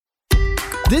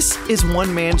This is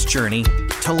one man's journey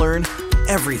to learn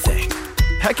everything,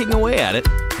 pecking away at it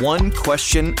one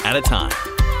question at a time.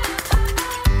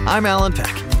 I'm Alan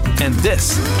Peck, and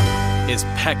this is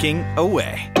Pecking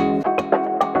Away.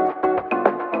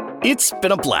 It's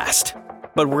been a blast,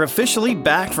 but we're officially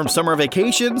back from summer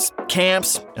vacations,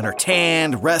 camps, and are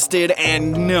tanned, rested,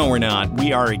 and no, we're not.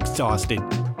 We are exhausted.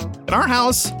 In our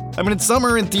house, in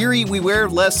summer, in theory, we wear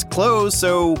less clothes,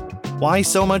 so why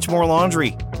so much more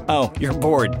laundry? Oh, you're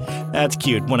bored. That's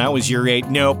cute. When I was your age,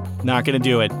 nope, not gonna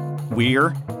do it.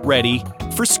 We're ready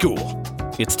for school.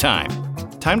 It's time.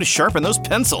 Time to sharpen those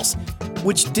pencils.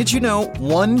 Which, did you know,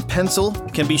 one pencil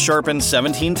can be sharpened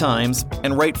 17 times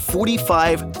and write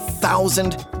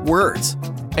 45,000 words?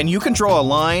 And you can draw a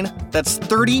line that's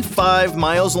 35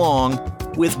 miles long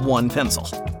with one pencil.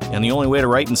 And the only way to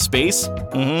write in space?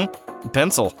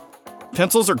 Pencil.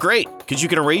 Pencils are great because you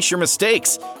can erase your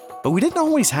mistakes. But we didn't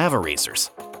always have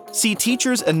erasers. See,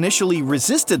 teachers initially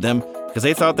resisted them because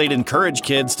they thought they'd encourage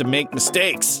kids to make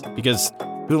mistakes. Because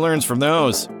who learns from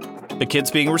those? The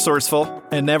kids being resourceful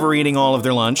and never eating all of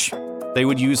their lunch, they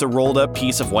would use a rolled up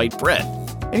piece of white bread.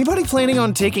 Anybody planning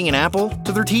on taking an apple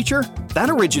to their teacher? That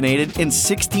originated in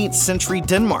 16th century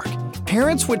Denmark.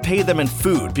 Parents would pay them in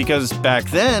food because back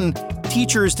then,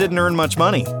 teachers didn't earn much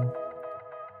money.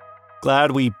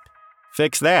 Glad we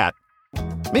fixed that.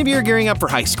 Maybe you're gearing up for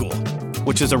high school,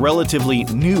 which is a relatively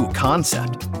new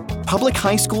concept. Public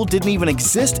high school didn't even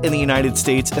exist in the United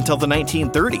States until the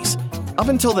 1930s. Up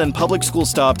until then, public school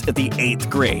stopped at the 8th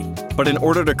grade. But in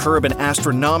order to curb an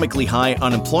astronomically high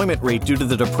unemployment rate due to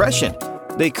the Depression,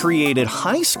 they created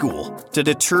high school to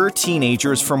deter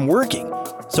teenagers from working.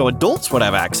 So adults would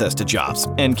have access to jobs,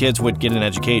 and kids would get an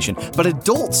education, but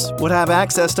adults would have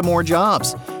access to more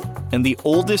jobs. And the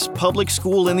oldest public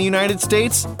school in the United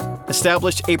States,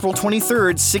 established April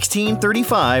 23rd,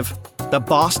 1635, the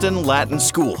Boston Latin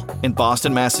School in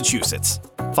Boston, Massachusetts.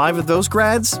 5 of those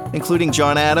grads, including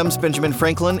John Adams, Benjamin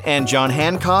Franklin, and John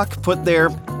Hancock, put their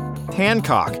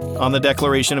Hancock on the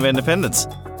Declaration of Independence.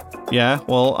 Yeah,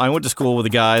 well, I went to school with a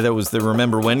guy that was the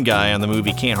Remember When guy on the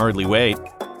movie Can't Hardly Wait.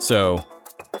 So,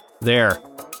 there.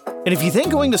 And if you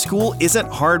think going to school isn't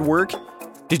hard work,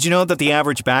 did you know that the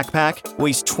average backpack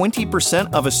weighs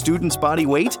 20% of a student's body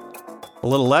weight? A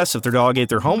little less if their dog ate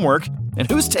their homework. And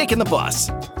who's taking the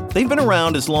bus? They've been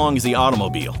around as long as the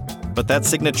automobile. But that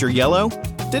signature yellow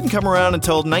didn't come around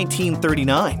until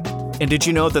 1939. And did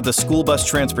you know that the school bus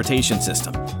transportation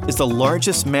system is the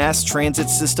largest mass transit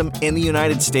system in the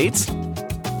United States?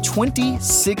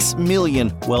 26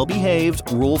 million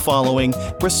well-behaved, rule-following,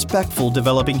 respectful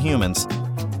developing humans.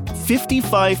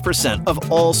 55%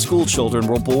 of all school children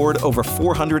will board over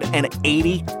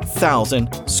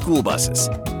 480,000 school buses.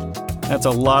 That's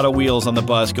a lot of wheels on the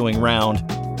bus going round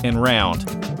and round,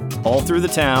 all through the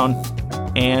town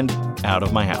and out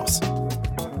of my house.